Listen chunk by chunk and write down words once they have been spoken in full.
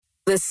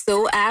the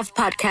So Av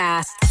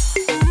Podcast.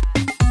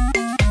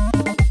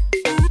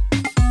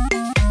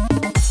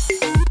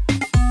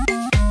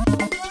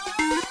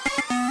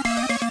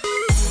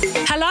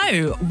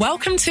 Hello,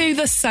 welcome to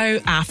the So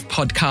Af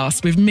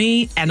podcast with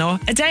me, Eno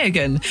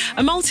Adeogun,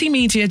 a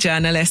multimedia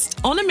journalist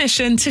on a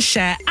mission to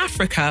share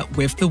Africa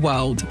with the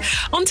world.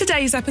 On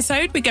today's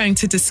episode, we're going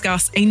to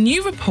discuss a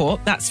new report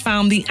that's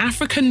found the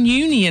African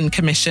Union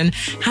Commission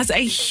has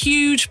a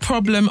huge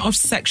problem of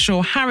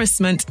sexual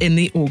harassment in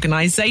the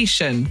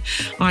organisation.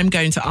 I'm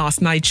going to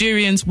ask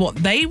Nigerians what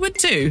they would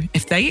do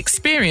if they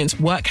experienced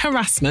work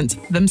harassment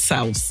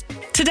themselves.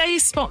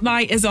 Today's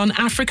spotlight is on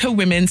Africa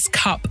Women's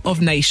Cup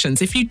of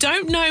Nations. If you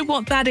don't know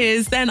what that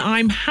is, then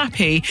I'm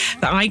happy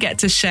that I get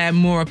to share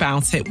more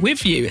about it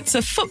with you. It's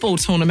a football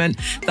tournament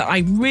that I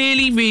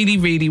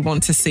really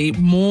want to see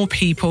more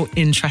people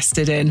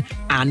interested in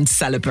and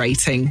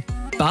celebrating.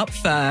 But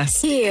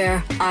first,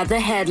 here are the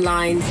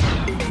headlines.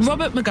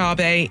 Robert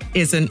Mugabe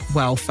isn't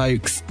well,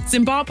 folks.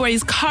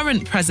 Zimbabwe's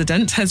current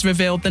president has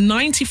revealed the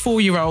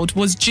 94-year-old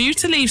was due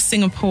to leave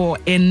Singapore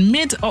in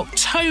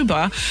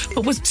mid-October,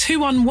 but was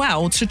too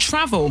unwell to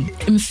travel.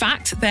 In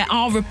fact, there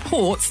are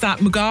reports that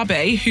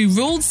Mugabe, who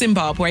ruled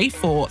Zimbabwe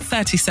for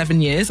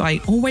 37 years,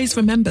 I always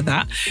remember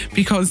that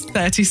because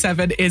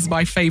 37 is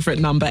my favourite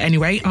number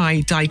anyway,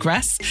 I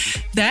digress.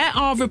 There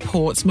are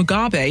reports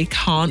Mugabe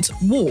can't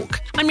walk.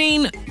 I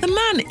mean, the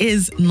man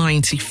is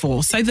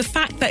 94, so the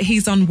fact that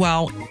he's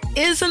unwell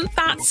isn't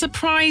that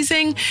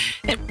surprising.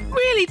 It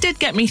really did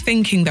get me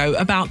thinking, though,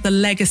 about the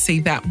legacy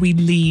that we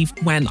leave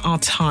when our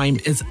time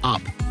is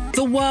up.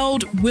 The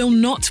world will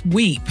not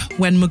weep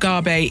when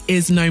Mugabe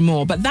is no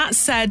more. But that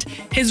said,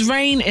 his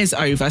reign is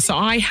over, so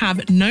I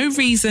have no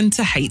reason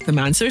to hate the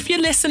man. So if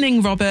you're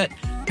listening, Robert,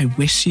 I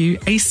wish you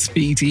a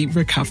speedy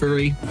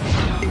recovery.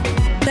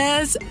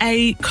 There's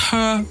a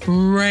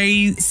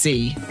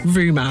crazy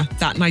rumour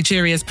that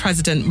Nigeria's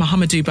President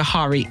Muhammadu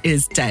Buhari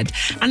is dead.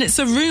 And it's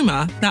a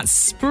rumour that's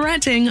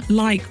spreading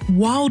like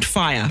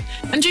wildfire.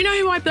 And do you know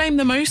who I blame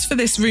the most for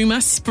this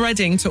rumour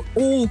spreading to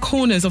all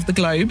corners of the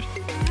globe?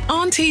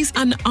 Aunties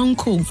and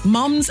uncles,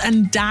 mums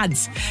and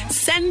dads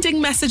sending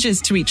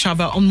messages to each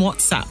other on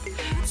WhatsApp.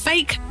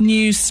 Fake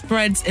news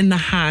spreads in the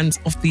hands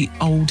of the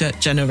older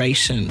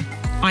generation.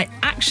 I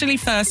actually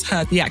first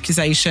heard the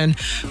accusation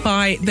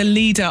by the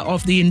leader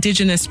of the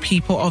indigenous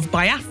people of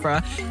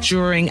Biafra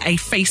during a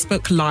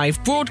Facebook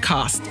Live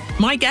broadcast.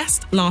 My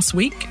guest last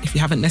week, if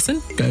you haven't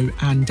listened, go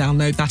and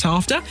download that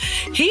after.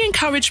 He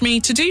encouraged me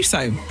to do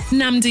so.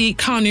 Nnamdi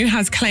Kanu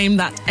has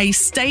claimed that a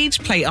stage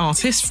play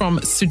artist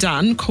from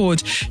Sudan called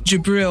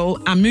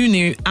Jibril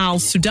Aminu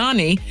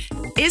al-Sudani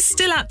is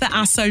still at the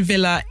Aso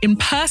Villa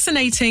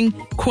impersonating,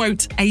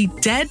 quote, a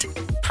dead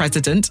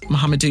President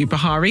Muhammadu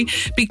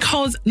Buhari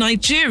because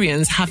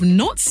Nigerians have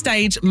not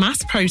staged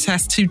mass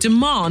protests to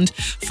demand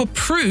for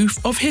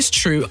proof of his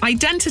true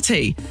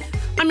identity.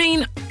 I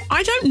mean,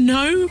 I don't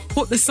know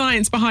what the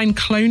science behind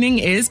cloning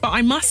is, but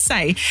I must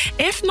say,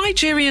 if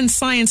Nigerian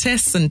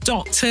scientists and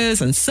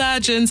doctors and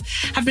surgeons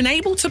have been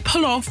able to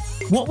pull off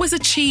what was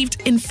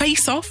achieved in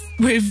Face Off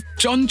with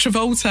John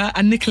Travolta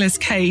and Nicolas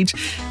Cage,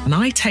 then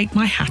I take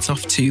my hat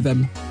off to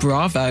them.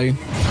 Bravo.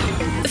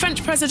 The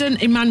French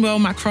President Emmanuel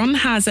Macron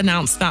has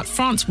announced that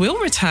France will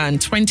return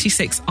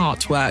 26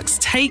 artworks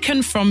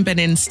taken from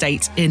Benin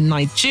State in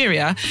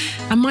Nigeria,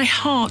 and my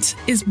heart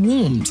is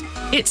warmed.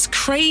 It's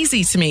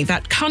crazy to me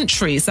that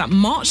countries that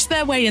marched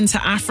their way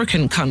into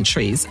African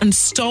countries and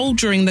stole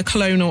during the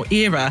colonial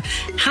era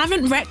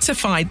haven't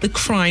rectified the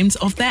crimes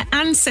of their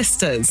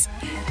ancestors.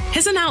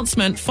 His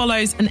announcement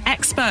follows an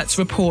expert's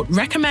report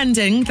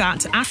recommending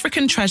that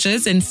African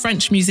treasures in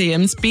French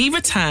museums be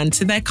returned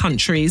to their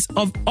countries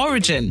of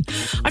origin.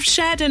 I've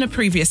shared in a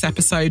previous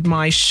episode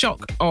my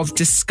shock of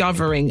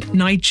discovering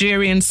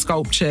Nigerian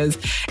sculptures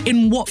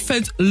in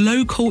Watford's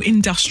local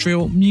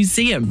industrial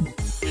museum.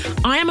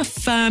 I am a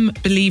firm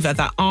believer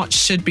that art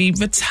should be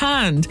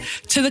returned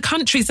to the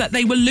countries that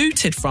they were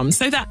looted from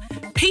so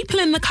that people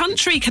in the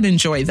country can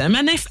enjoy them.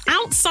 And if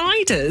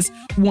outsiders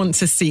want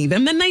to see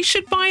them, then they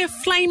should buy a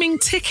flaming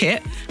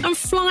ticket and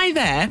fly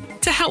there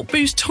to help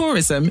boost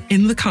tourism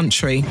in the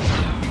country.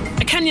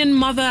 A Kenyan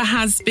mother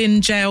has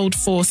been jailed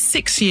for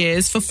 6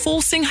 years for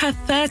forcing her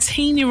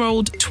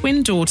 13-year-old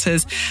twin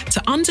daughters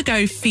to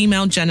undergo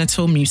female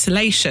genital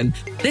mutilation.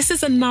 This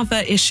is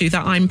another issue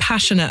that I'm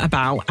passionate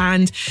about,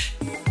 and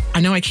I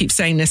know I keep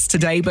saying this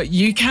today, but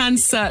you can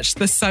search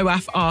the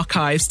SOAF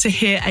archives to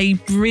hear a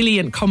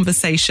brilliant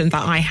conversation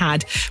that I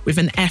had with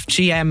an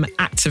FGM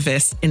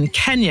activist in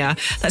Kenya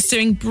that's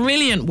doing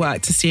brilliant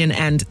work to see an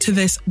end to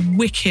this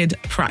wicked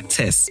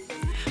practice.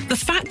 The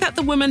fact that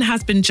the woman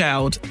has been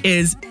jailed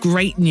is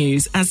great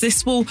news, as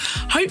this will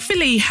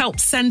hopefully help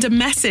send a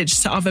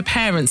message to other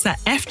parents that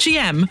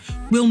FGM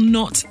will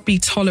not be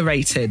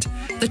tolerated.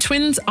 The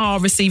twins are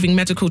receiving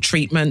medical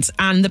treatment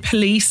and the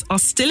police are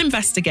still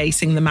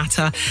investigating the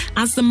matter,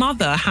 as the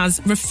mother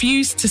has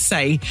refused to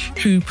say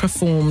who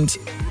performed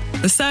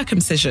the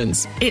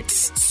circumcisions.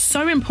 It's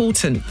so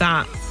important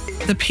that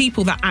the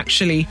people that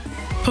actually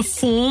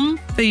perform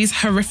these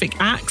horrific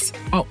acts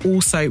are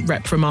also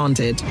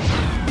reprimanded.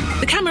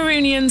 The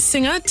Cameroonian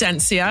singer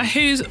Densia,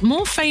 who's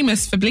more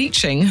famous for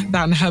bleaching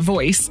than her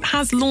voice,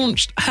 has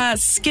launched her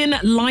skin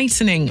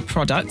lightening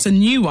product, a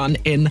new one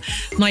in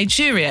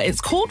Nigeria.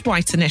 It's called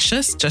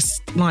Whitenicious,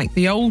 just like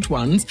the old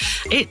ones.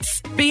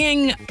 It's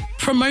being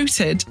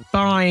promoted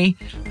by,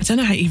 I don't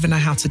even know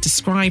how to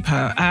describe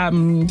her,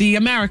 the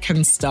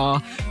American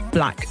star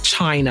Black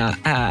China.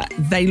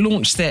 They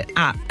launched it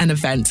at an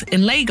event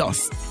in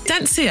Lagos.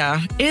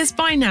 Densia is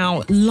by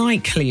now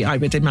likely, I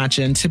would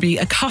imagine, to be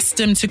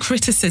accustomed to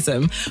criticism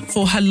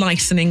for her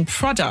lightening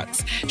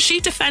products. She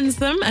defends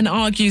them and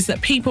argues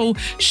that people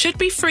should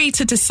be free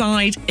to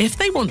decide if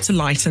they want to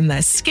lighten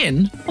their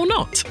skin or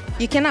not.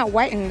 You cannot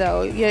whiten,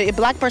 though. A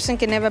black person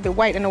can never be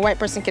white and a white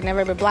person can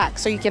never be black.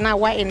 So you cannot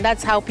whiten.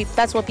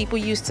 That's what people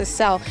used to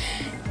sell.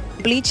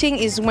 Bleaching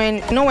is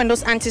when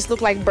those aunties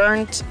look like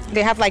burnt,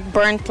 they have like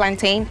burnt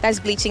plantain, that's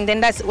bleaching.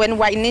 Then that's when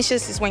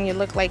whitenicious is when you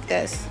look like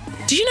this.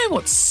 Do you know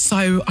what's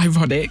so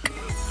ironic?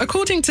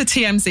 According to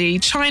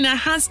TMZ, China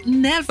has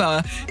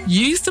never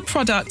used the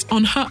product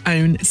on her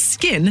own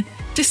skin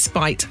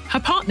despite her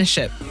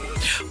partnership.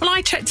 Well,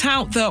 I checked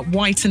out the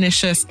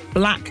Whitenicious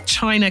Black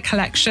China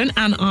collection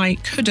and I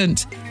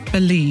couldn't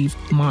believe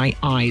my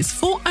eyes.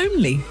 For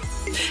only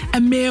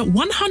a mere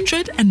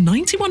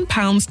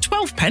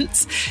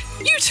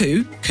 £191.12, you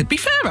two could be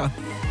fairer.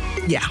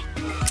 Yeah,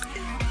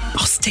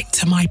 I'll stick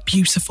to my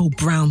beautiful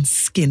brown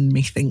skin,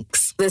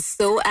 methinks. The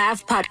So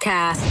Av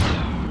Podcast.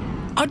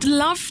 I'd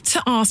love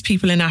to ask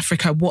people in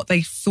Africa what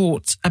they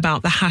thought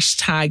about the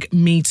hashtag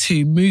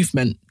 #MeToo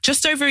movement.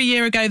 Just over a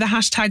year ago, the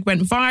hashtag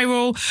went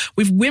viral,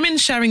 with women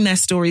sharing their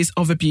stories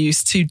of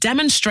abuse to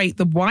demonstrate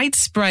the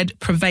widespread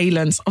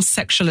prevalence of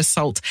sexual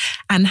assault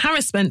and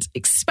harassment,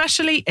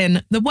 especially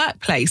in the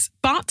workplace.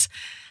 But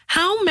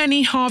how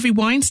many Harvey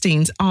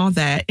Weinsteins are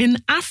there in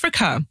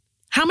Africa?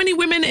 How many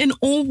women in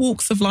all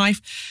walks of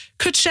life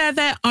could share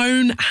their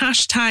own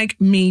hashtag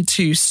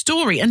 #MeToo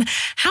story? And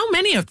how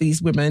many of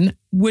these women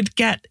would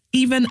get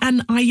even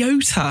an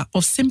iota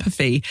of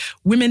sympathy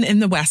women in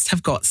the West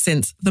have got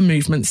since the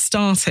movement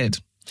started?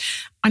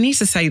 I need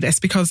to say this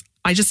because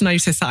I just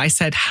noticed that I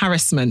said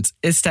harassment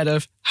instead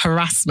of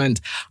harassment.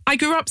 I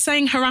grew up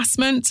saying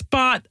harassment,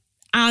 but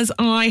as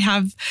I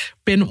have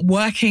been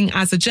working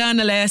as a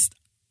journalist,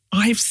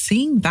 I've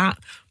seen that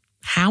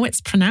how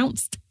it's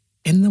pronounced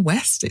in the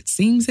West, it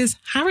seems, is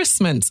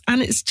harassment.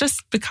 And it's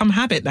just become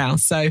habit now.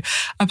 So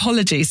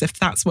apologies if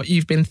that's what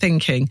you've been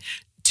thinking.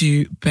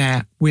 Do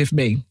bear with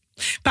me.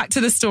 Back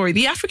to the story.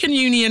 The African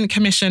Union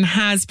Commission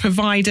has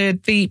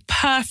provided the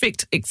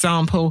perfect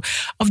example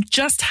of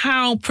just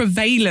how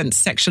prevalent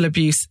sexual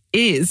abuse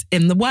is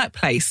in the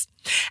workplace.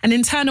 An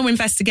internal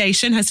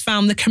investigation has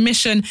found the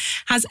Commission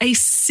has a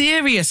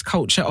serious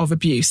culture of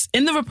abuse.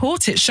 In the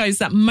report, it shows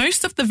that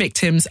most of the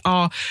victims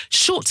are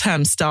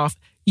short-term staff,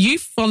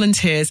 youth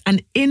volunteers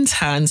and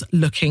interns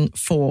looking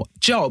for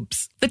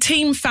jobs. The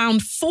team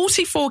found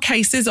 44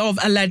 cases of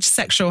alleged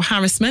sexual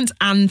harassment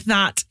and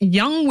that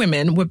young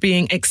women were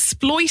being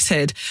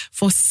exploited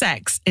for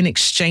sex in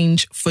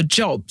exchange for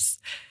jobs.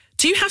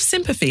 Do you have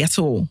sympathy at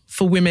all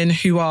for women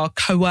who are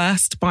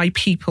coerced by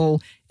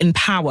people in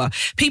power,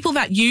 people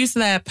that use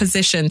their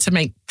position to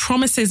make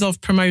promises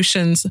of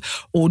promotions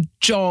or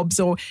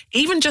jobs, or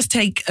even just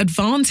take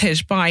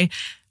advantage by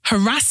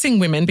harassing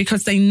women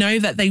because they know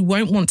that they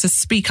won't want to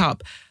speak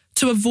up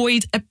to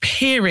avoid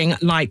appearing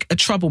like a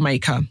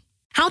troublemaker?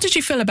 How did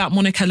you feel about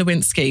Monica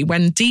Lewinsky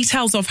when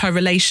details of her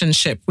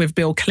relationship with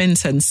Bill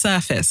Clinton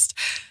surfaced?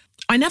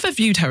 I never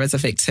viewed her as a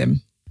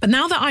victim, but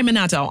now that I'm an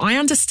adult, I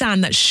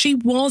understand that she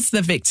was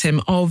the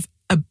victim of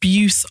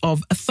abuse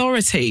of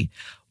authority.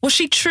 Was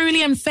she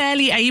truly and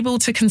fairly able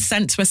to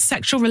consent to a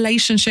sexual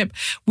relationship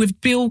with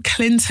Bill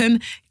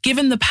Clinton,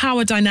 given the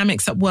power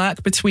dynamics at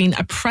work between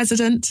a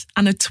president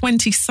and a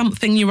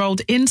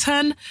 20-something-year-old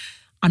intern?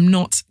 I'm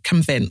not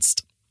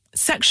convinced.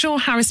 Sexual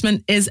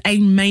harassment is a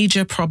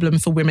major problem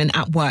for women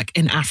at work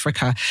in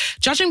Africa.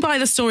 Judging by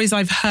the stories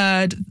I've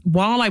heard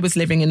while I was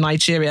living in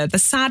Nigeria, the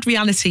sad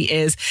reality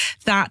is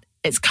that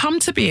it's come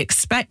to be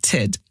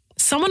expected.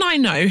 Someone I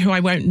know, who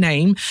I won't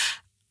name,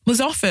 was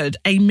offered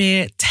a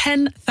mere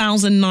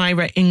 10,000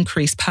 naira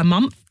increase per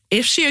month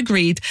if she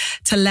agreed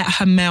to let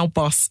her male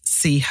boss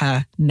see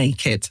her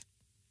naked.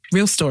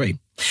 Real story.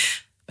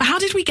 But how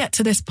did we get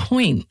to this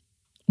point?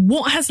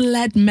 What has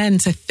led men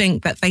to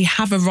think that they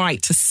have a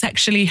right to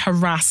sexually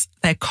harass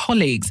their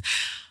colleagues?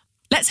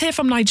 Let's hear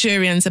from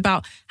Nigerians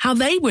about how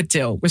they would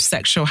deal with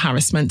sexual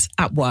harassment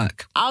at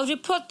work. I'll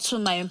report to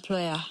my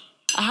employer.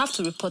 I have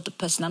to report the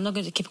person. I'm not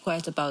going to keep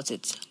quiet about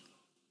it.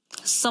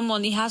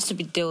 Someone, it has to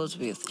be dealt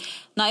with.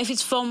 Now, if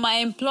it's from my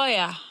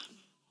employer,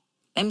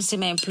 let me say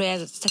my employer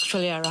is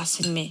sexually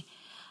harassing me,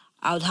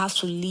 I would have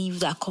to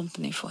leave that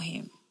company for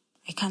him.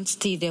 I can't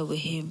stay there with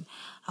him.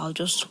 I'll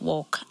just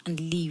walk and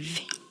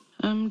leave.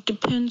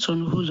 Depends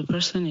on who the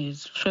person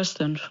is. First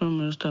and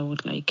foremost, I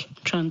would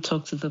try and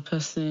talk to the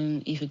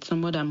person. If it's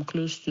somebody I'm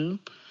close to,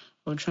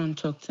 I'll try and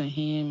talk to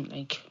him,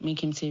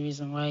 make him say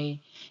reason why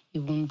it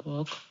won't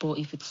work. But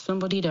if it's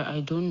somebody that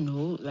I don't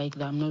know,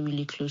 that I'm not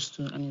really close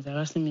to, and is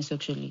harassing me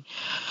sexually,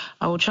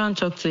 I will try and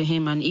talk to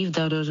him. And if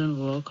that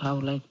doesn't work, I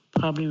will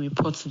probably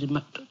report to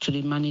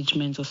the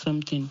management or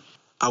something.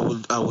 I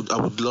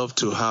would love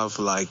to have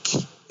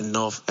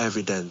enough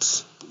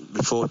evidence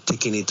before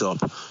taking it up,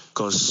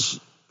 because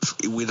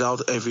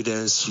without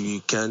evidence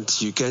you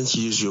can't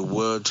use your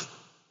word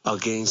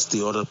against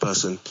the other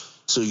person.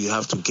 So you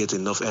have to get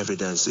enough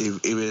evidence.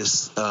 If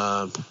it's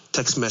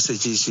text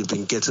messages you've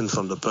been getting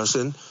from the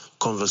person,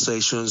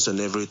 conversations and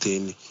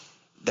everything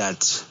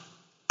that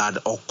had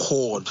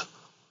occurred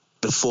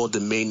before the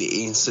main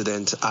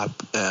incident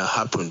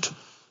happened.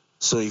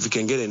 So if you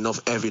can get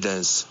enough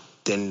evidence,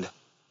 then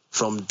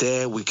from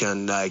there we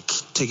can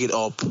take it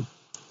up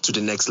to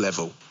the next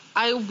level.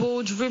 I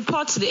would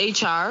report to the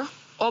HR,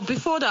 or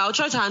before that I'll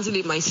try to handle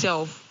it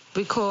myself,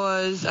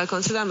 because I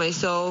consider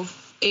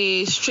myself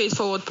a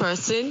straightforward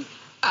person,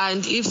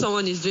 and if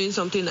someone is doing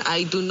something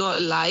I do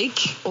not like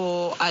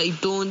or I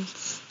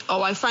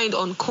find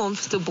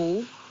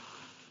uncomfortable,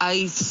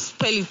 I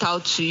spell it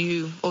out to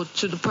you or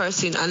to the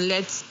person and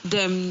let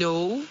them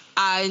know.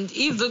 And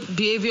if the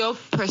behavior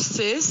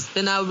persists,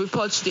 then I'll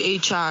report to the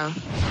HR.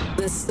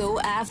 The So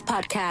Av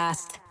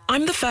Podcast.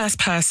 I'm the first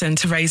person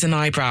to raise an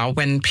eyebrow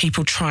when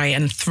people try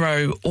and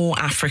throw all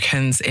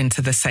Africans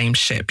into the same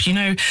ship. You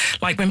know,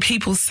 like when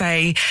people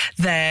say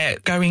they're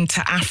going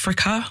to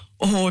Africa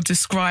or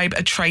describe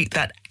a trait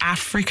that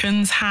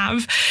Africans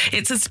have.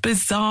 It's as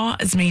bizarre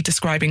as me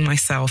describing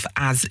myself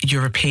as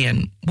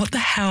European. What the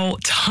hell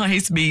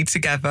ties me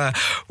together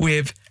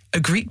with a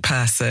Greek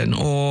person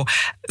or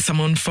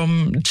someone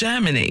from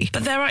Germany?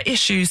 But there are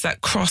issues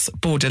that cross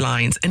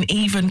borderlines and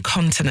even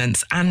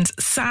continents. And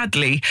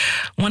sadly,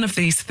 one of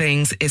these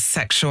things is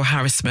sexual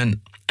harassment.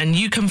 And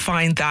you can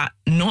find that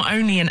not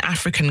only in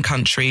African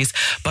countries,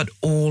 but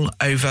all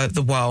over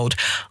the world.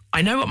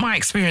 I know what my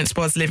experience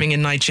was living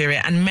in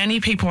Nigeria, and many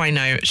people I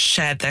know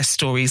shared their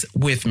stories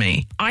with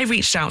me. I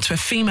reached out to a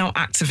female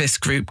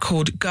activist group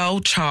called Girl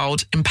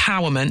Child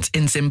Empowerment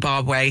in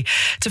Zimbabwe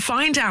to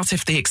find out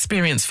if the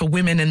experience for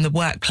women in the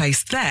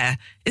workplace there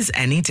is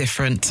any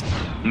different.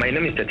 My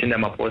name is Tatinda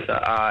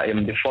Maposa. I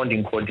am the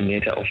founding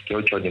coordinator of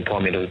Girl Child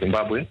Empowerment of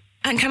Zimbabwe.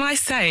 And can I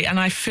say, and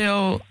I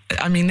feel,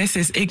 this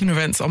is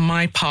ignorance on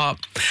my part,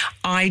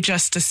 I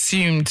just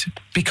assumed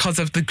because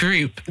of the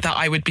group that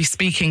I would be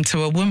speaking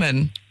to a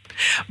woman.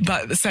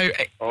 But so,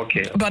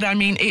 okay. But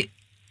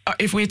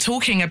if we're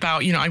talking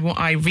about,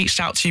 I reached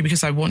out to you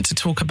because I want to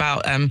talk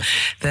about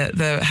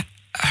the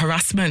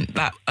harassment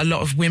that a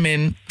lot of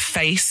women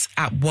face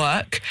at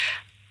work.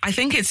 I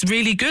think it's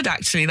really good,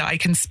 actually, that I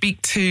can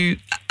speak to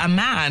a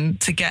man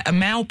to get a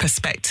male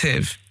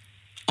perspective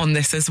on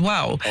this as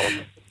well.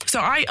 So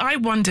I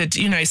wondered,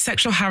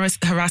 sexual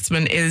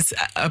harassment is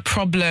a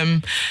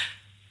problem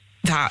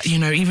that,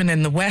 even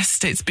in the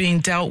West, it's being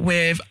dealt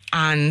with.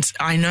 And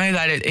I know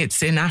that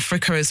it's in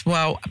Africa as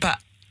well. But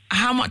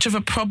how much of a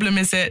problem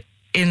is it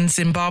in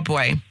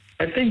Zimbabwe?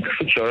 I think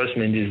sexual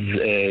harassment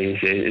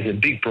is a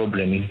big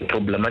problem. It's a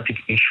problematic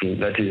issue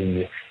that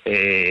is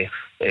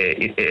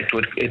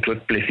at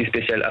workplace,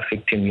 especially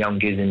affecting young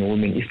girls and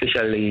women,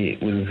 especially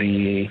with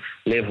the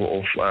level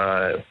of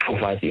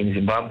poverty in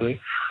Zimbabwe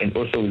and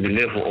also with the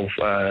level of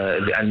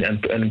the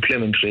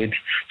unemployment rate.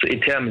 So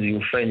at times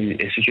you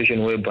find a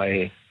situation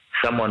whereby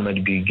someone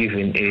might be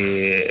given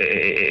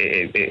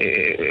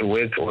a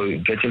work or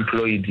get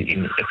employed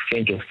in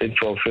exchange of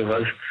sexual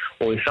favors,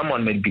 or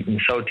someone might be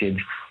insulted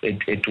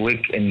at work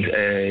and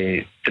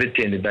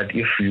threatened that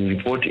if you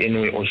report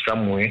anywhere or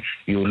somewhere,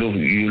 you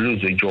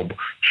lose your job.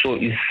 So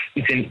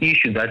it's an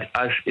issue that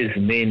us as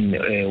men,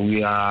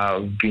 we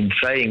have been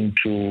trying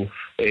to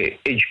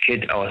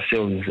educate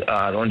ourselves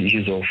around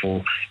issues of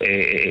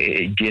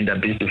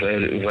gender-based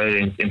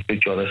violence and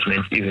sexual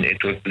harassment, even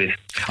at workplace.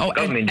 Oh,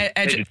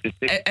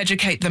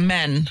 educate the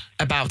men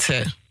about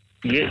it.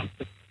 Yes.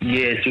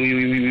 Yes,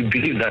 we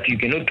believe that you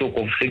cannot talk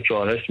of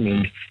sexual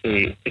harassment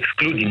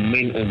excluding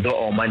men,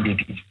 although our mandate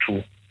is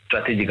to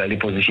strategically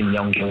position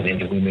young girls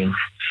and women.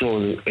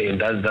 So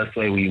that's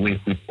why we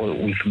work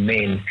with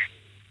men.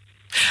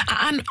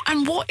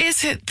 And what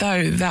is it,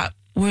 though, that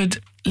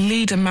would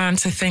lead a man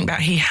to think that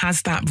he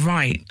has that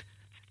right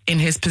in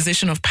his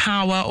position of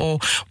power or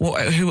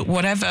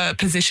whatever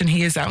position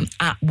he is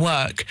at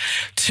work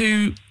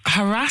to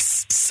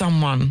harass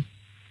someone?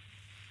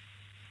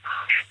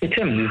 In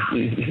terms,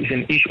 it's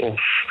an issue of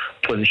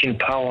position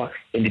power,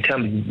 and in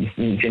terms,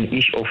 it's an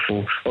issue of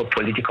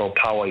political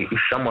power. If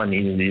someone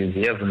is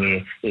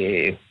having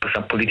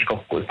some political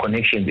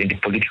connections and the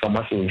political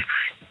muscles,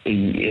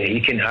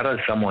 he can harass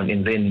someone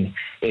and then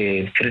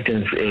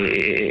threatens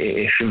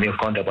a female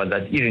counterpart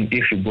that even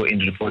if you go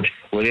and report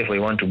wherever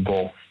you want to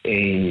go,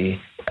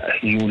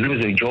 you will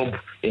lose your job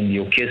and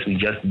your case will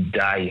just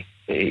die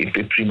a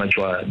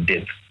premature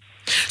death.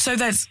 So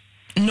there's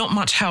not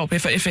much help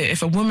if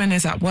a woman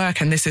is at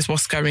work and this is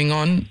what's going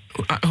on.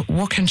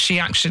 What can she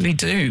actually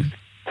do?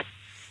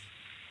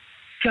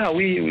 Yeah,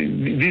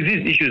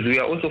 these issues, we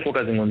are also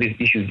focusing on these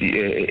issues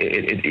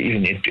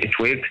even at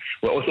work.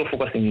 We're also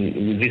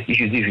focusing with these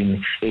issues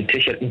even at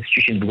tertiary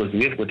institutions, because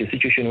we have got a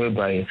situation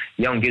whereby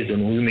young girls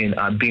and women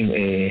are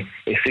being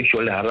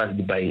sexually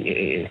harassed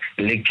by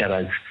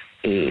lecturers.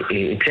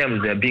 At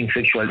times they are being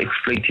sexually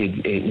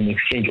exploited in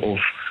exchange of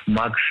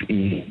marks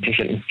in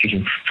tertiary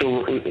institutions.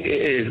 So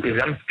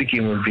as I'm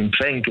speaking, we've been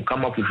trying to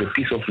come up with a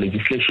piece of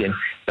legislation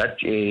that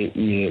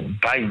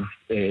buys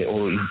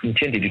or is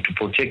intended to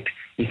protect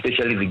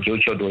especially the girl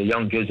child or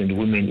young girls and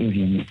women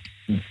in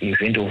the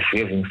event of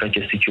having such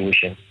a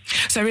situation.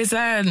 So is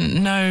there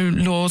no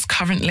laws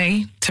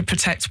currently to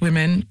protect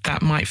women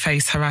that might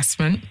face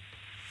harassment?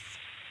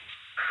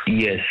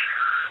 Yes.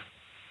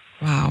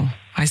 Wow,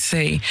 I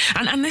see.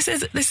 And this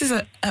is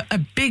a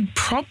big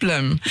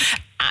problem.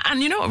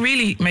 And you know what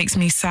really makes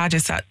me sad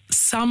is that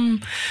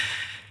some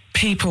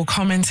people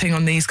commenting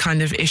on these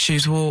kind of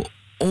issues will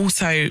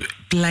also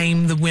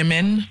blame the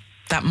women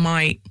that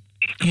might,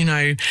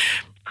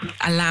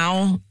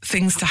 allow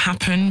things to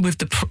happen with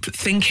the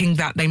thinking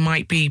that they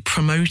might be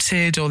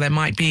promoted or there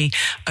might be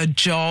a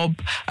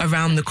job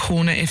around the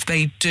corner if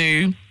they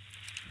do.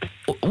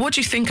 What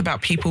do you think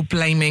about people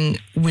blaming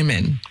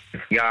women?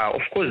 Yeah,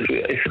 of course,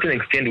 to a certain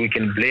extent we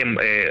can blame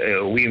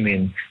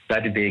women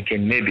that they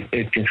can maybe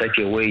act in such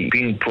a way,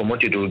 being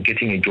promoted or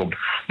getting a job.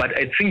 But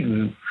I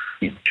think,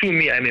 to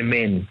me, I'm a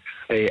man.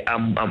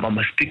 I'm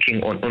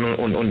speaking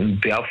on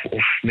behalf of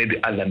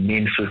maybe other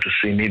men, so to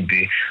say.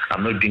 Maybe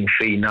I'm not being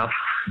fair enough,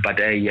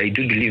 but I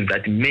do believe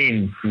that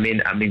men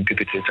are main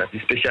perpetrators,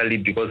 especially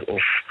because of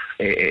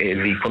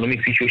the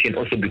economic situation,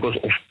 also because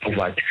of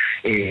poverty,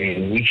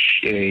 which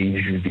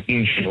is the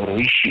engine or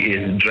which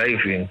is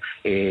driving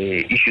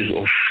issues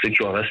of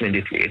sexual harassment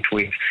at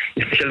work.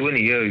 Especially when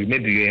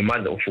you're a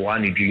mother of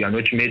one, you are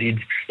not married,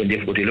 and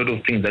you've got a lot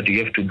of things that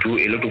you have to do,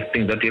 a lot of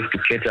things that you have to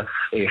cater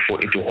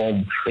for at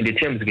home. And the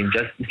terms can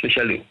just,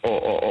 especially,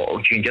 or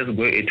you can just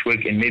go at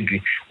work and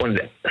maybe on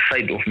the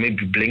side of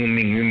maybe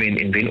blaming women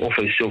and then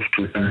offer yourself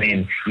to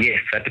men. Yes,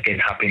 that can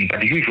happen,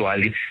 but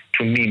usually,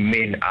 to me,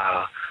 men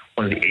are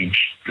on the edge.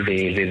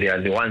 They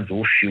are the ones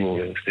who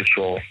feel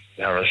sexual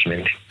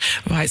harassment.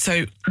 Right,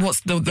 so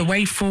what's the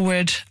way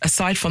forward,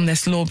 aside from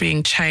this law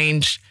being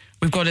changed?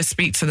 We've got to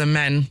speak to the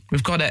men.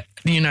 We've got to,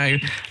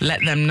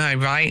 let them know,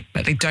 right,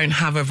 that they don't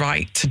have a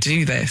right to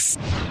do this.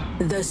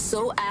 The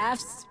SOAF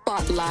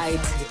Spotlight.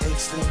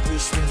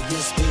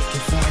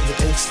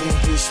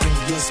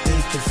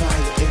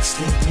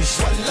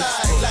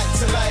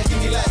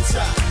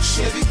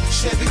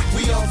 Chevy,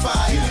 we on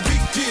fire. Kenny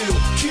big deal,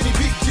 Kenny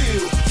big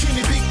deal,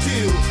 Kenny big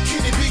deal,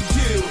 Kenny big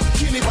deal,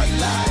 Kenny white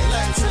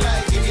light to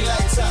light, give me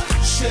lighter.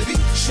 Chevy,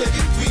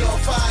 we on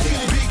fire.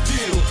 Kenny big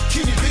deal,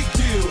 Kenny big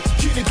deal,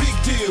 Kenny big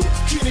deal,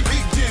 Kenny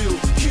big deal,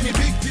 Kenny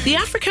big deal. The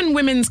African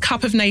Women's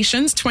Cup of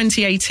Nations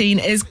 2018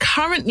 is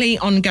currently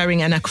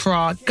ongoing in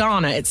Accra,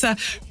 Ghana. It's a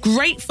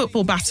great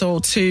football battle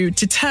to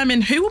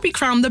determine who will be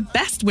crowned the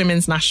best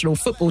women's national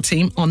football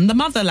team on the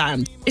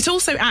motherland. It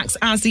also acts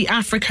as the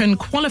African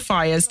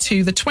qualifiers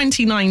to the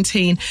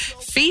 2019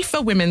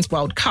 FIFA Women's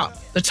World Cup.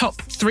 The top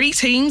 3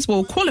 teams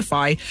will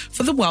qualify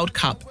for the World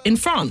Cup in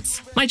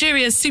France.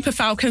 Nigeria's Super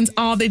Falcons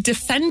are the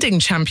defending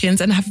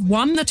champions and have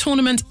won the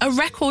tournament a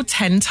record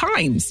 10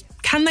 times.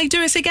 Can they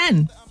do it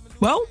again?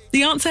 Well,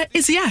 the answer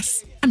is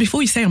yes. And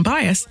before you say I'm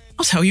biased,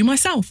 I'll tell you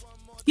myself.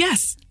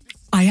 Yes,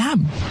 I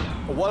am.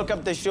 Welcome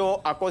to the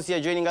show.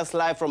 Akosia joining us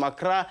live from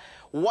Accra.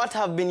 What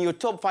have been your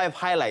top 5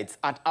 highlights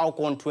at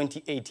AFCON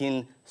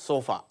 2018 so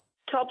far?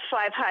 Top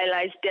 5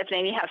 highlights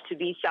definitely have to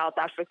be South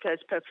Africa's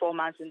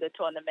performance in the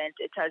tournament.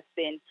 It has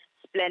been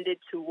splendid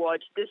to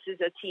watch. This is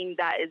a team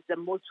that is the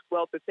most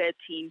well-prepared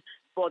team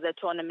for the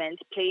tournament,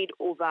 played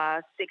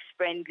over 6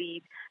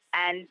 friendlies,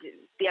 and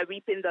they are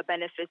reaping the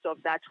benefits of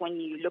that when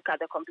you look at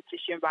the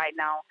competition right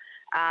now.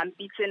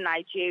 Beating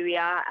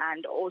Nigeria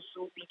and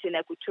also beating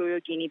Equatorial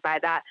Guinea by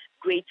that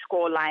great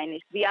scoreline.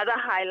 The other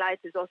highlight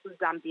is also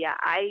Zambia.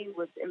 I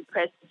was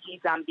impressed to see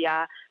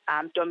Zambia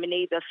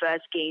dominate the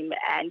first game.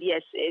 And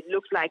yes, it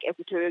looks like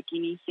Equatorial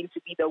Guinea seems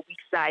to be the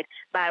weak side.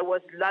 But it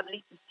was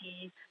lovely to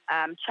see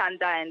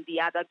Chanda and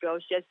the other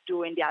girls just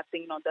doing their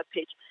thing on the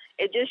pitch.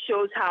 It just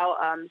shows how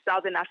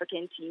Southern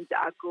African teams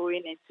are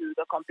growing into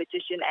the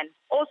competition. And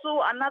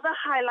also another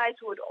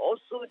highlight would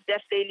also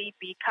definitely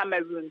be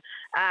Cameroon.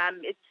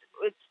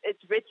 It's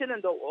written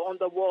on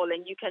the wall,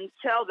 and you can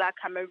tell that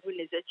Cameroon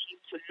is a team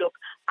to look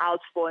out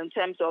for in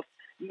terms of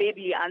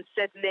maybe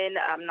unsettling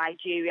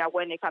Nigeria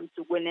when it comes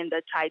to winning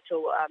the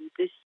title.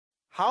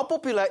 How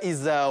popular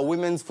is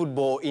women's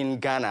football in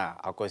Ghana,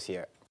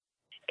 Akosia?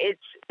 It's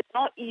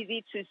not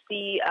easy to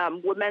see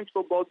women's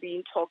football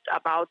being talked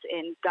about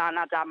in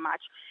Ghana that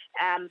much.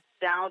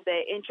 Now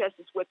the interest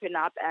is whipping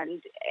up,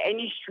 and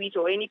any street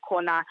or any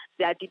corner,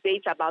 there are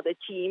debates about the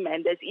team,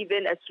 and there's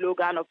even a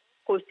slogan of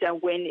host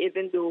and win,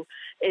 even though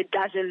it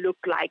doesn't look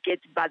like it.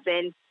 But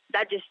then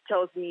that just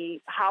tells me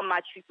how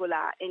much people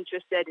are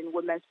interested in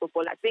women's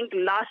football. I think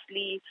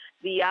lastly,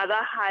 the other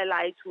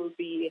highlight will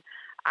be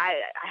I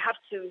have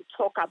to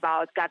talk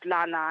about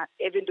Gatlana,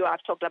 even though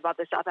I've talked about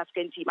the South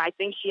African team. I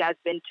think she has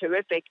been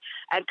terrific.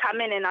 And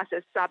coming in as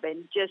a sub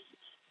and just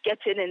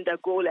getting in the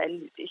goal,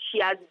 and she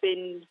has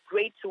been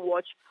great to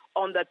watch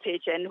on the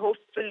pitch. And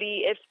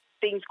hopefully, if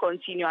things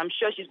continue, I'm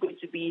sure she's going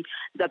to be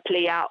the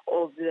player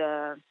of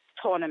the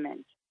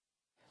tournament.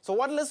 So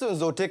what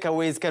lessons or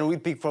takeaways can we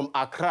pick from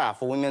Accra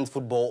for women's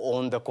football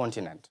on the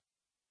continent?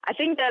 I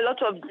think there are a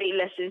lot of great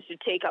lessons to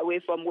take away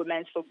from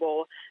women's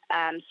football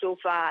so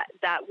far,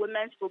 that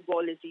women's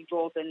football is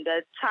evolving.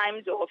 The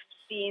times of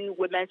seeing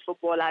women's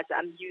football as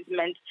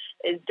amusement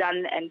is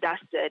done and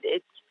dusted.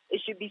 It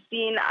should be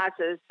seen as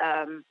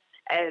an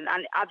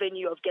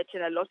avenue of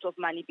getting a lot of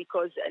money,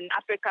 because in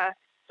Africa,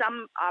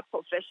 some are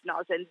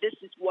professionals, and this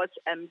is what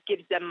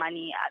gives them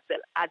money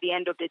at the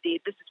end of the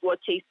day. This is what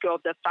takes care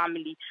of the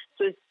family.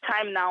 So it's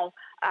time now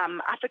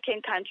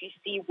African countries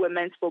see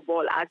women's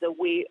football as a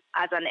way,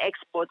 as an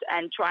export,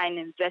 and try and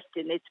invest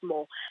in it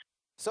more.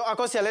 So,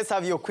 Akosia, let's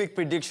have your quick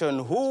prediction.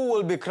 Who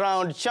will be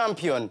crowned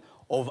champion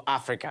of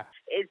Africa?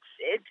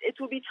 It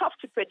will be tough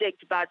to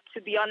predict, but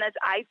to be honest,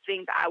 I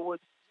think I would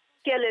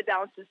scale it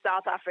down to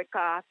South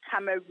Africa,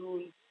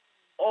 Cameroon,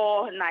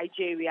 or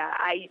Nigeria.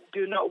 I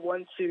do not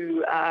want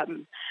to,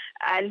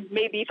 and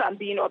maybe if I'm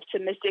being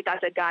optimistic as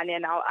a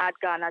Ghanaian, I'll add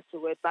Ghana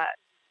to it, but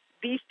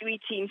these three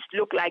teams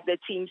look like the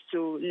teams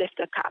to lift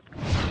the cup.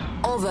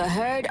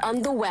 Overheard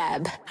on the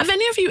web. Have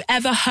any of you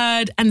ever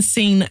heard and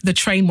seen the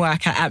train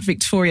worker at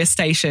Victoria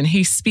Station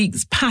who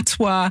speaks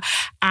patois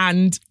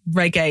and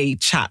reggae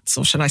chats,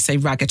 or should I say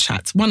ragga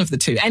chats? One of the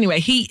two. Anyway,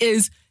 he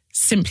is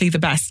simply the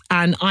best,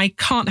 and I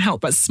can't help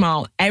but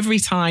smile every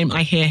time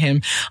I hear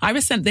him. I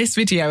was sent this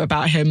video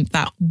about him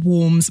that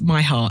warms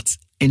my heart.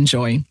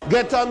 Enjoy.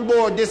 Get on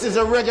board. This is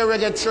a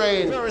reggae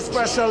train. Very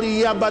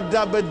specially Yabba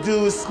Dabba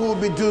Doo,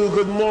 Scooby Doo.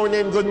 Good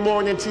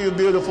morning to you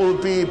beautiful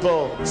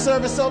people.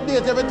 Service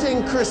update,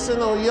 everything Chris, you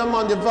know. Yeah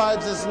man, the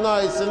vibes is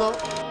nice, you know.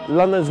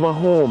 London is my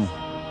home.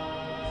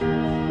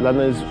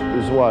 London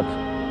is what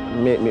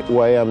made me who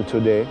I am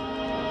today.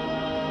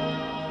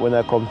 When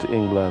I come to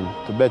England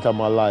to better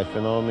my life,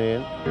 you know what I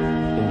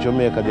mean? In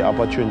Jamaica, the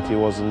opportunity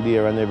wasn't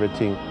there and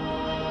everything.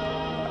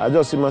 I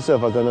just see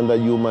myself as another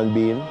human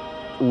being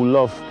who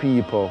love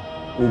people,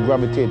 who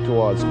gravitate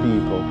towards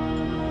people.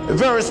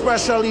 Very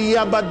specially,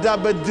 Yabba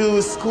Dabba Doo,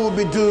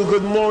 Scooby Doo.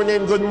 Good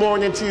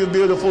morning to you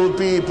beautiful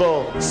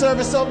people.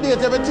 Service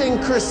update, everything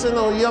Chris, you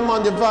know. Yeah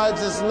man, the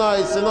vibes is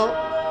nice, you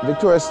know.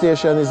 Victoria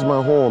Station is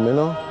my home, you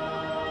know.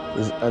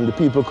 And the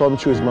people come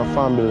through is my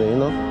family, you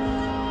know.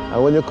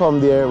 And when you come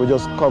there, we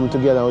just come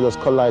together and we just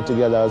collide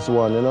together as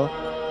one, you know.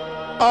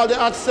 All the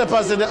hot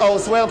steppers in the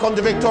house, welcome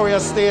to Victoria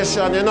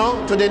Station, you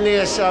know, to the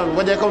nation,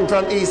 where they come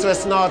from east,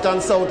 west, north,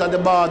 and south at the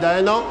border,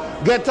 you know.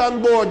 Get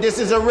on board, this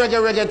is a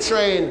reggae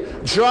train.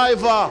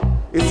 Driver,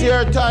 it's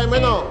your time, you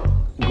know.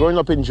 Growing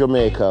up in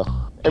Jamaica,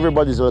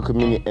 everybody's a little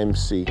mini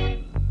MC.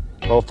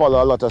 I'll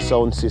follow a lot of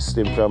sound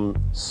system from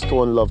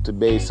Stone Love to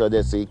Bass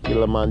Odyssey,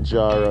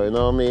 Kilimanjaro, you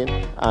know what I mean?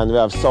 And we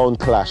have sound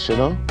clash, you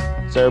know.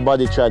 So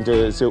everybody trying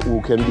to say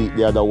who can beat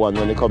the other one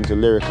when it comes to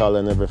lyrical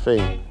and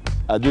everything.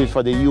 I do it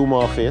for the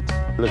humor of it.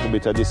 A little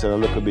bit of this and a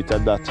little bit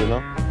of that, you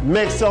know.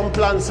 Make some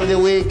plans for the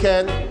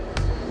weekend.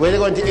 Where they're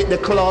going to hit the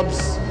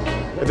clubs.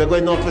 If you're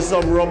going out for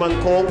some rum and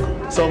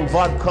coke, some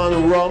vodka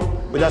and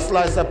rum, with a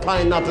slice of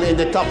pineapple in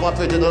the top of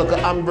it and a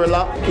little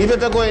umbrella. Even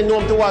if you're going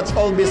home to watch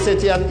Albee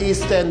City and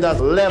EastEnders,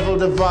 level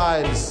the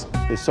vibes.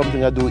 It's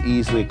something I do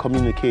easily,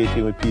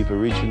 communicating with people,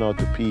 reaching out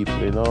to people,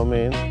 you know what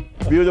I mean?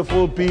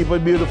 Beautiful people,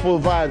 beautiful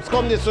vibes.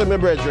 Come this way, my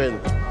brethren.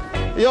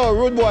 Yo,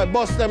 rude boy,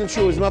 bust them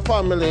shoes, my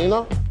family, you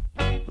know?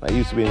 I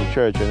used to be in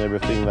church and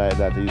everything like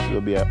that. I used to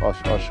be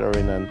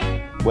ushering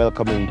and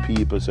welcoming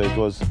people, so it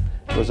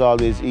was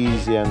always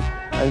easy.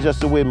 And just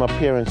the way my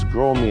parents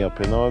grow me up,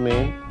 you know what I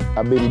mean?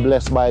 I've been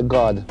blessed by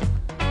God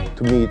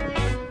to meet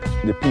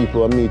the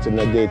people I meet on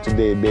a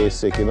day-to-day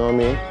basis, you know what I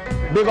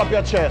mean? Big up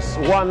your chest,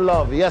 one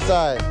love, yes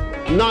I.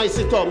 Nice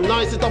it up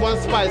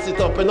and spice it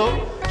up, you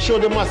know? Show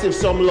the massive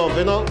some love,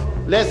 you know?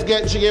 Let's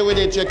get jiggy with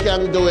it, you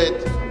can do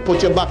it.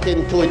 Put your back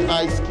into it,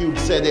 Ice Cube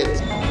said it.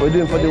 What are you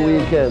doing for the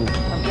weekend?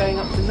 I'm going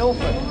up to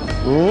Norfolk.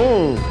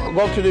 Go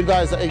up to the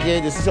guys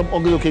again. This is some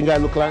ugly looking guy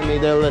look like me,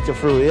 they'll let you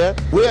through, yeah?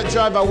 We're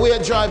driver. We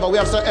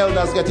have some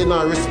elders getting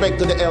on. Respect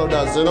to the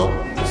elders, you know?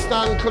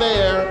 Stand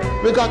clear.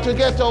 We got to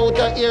get out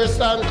of here,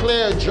 stand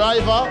clear.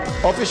 Driver,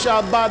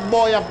 official bad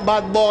boy,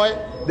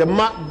 the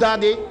Mac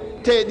Daddy,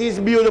 take these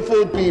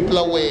beautiful people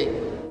away.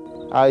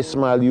 I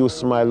smile, you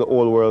smile, the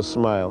whole world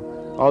smile.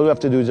 All we have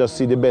to do is just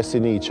see the best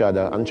in each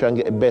other and try and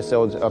get the best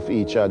out of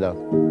each other.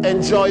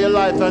 Enjoy your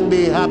life and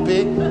be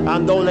happy,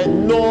 and don't let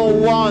no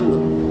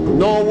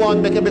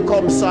one make you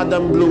become sad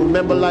and blue.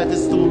 Remember, life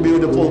is too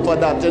beautiful for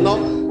that, you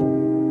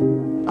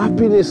know?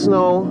 Happiness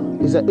now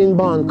is an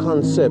inborn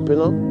concept, you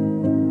know?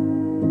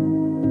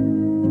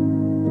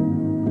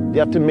 You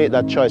have to make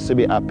that choice to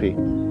be happy.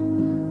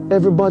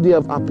 Everybody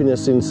have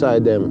happiness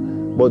inside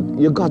them, but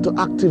you got to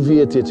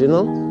activate it, you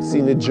know?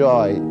 Seeing the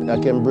joy I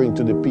can bring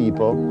to the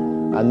people,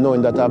 and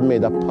knowing that I've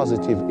made a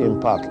positive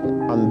impact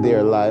on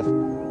their life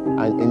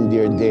and in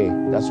their day.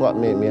 That's what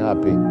made me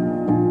happy.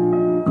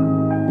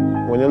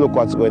 When you look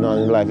what's going on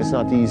in life, it's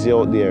not easy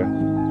out there.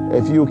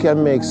 If you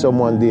can make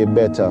someone day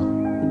better,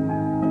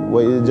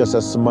 whether it's just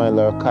a smile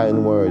or a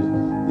kind word,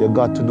 you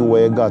got to do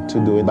what you got to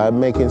do. By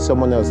making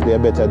someone else day a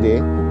better day,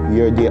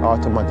 your day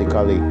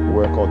automatically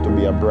work out to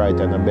be a bright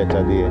and a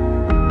better day.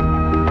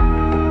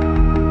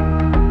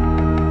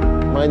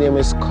 My name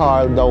is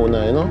Carl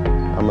Downer, you know.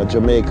 I'm a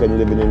Jamaican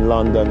living in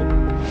London.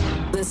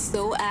 The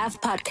So Av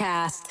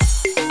Podcast.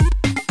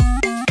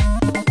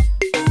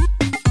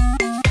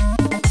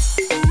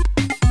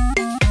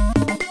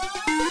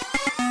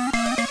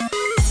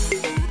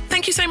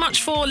 Thank you so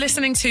much for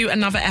listening to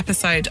another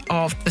episode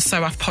of the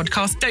SOAF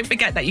podcast. Don't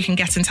forget that you can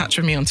get in touch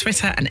with me on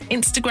Twitter and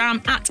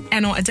Instagram at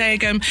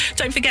 @EnOAdeogum.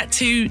 Don't forget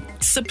to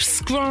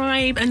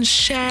subscribe and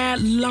share,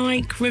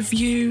 like,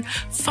 review.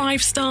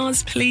 5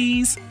 stars,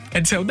 please.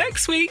 Until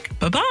next week,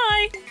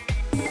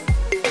 bye-bye.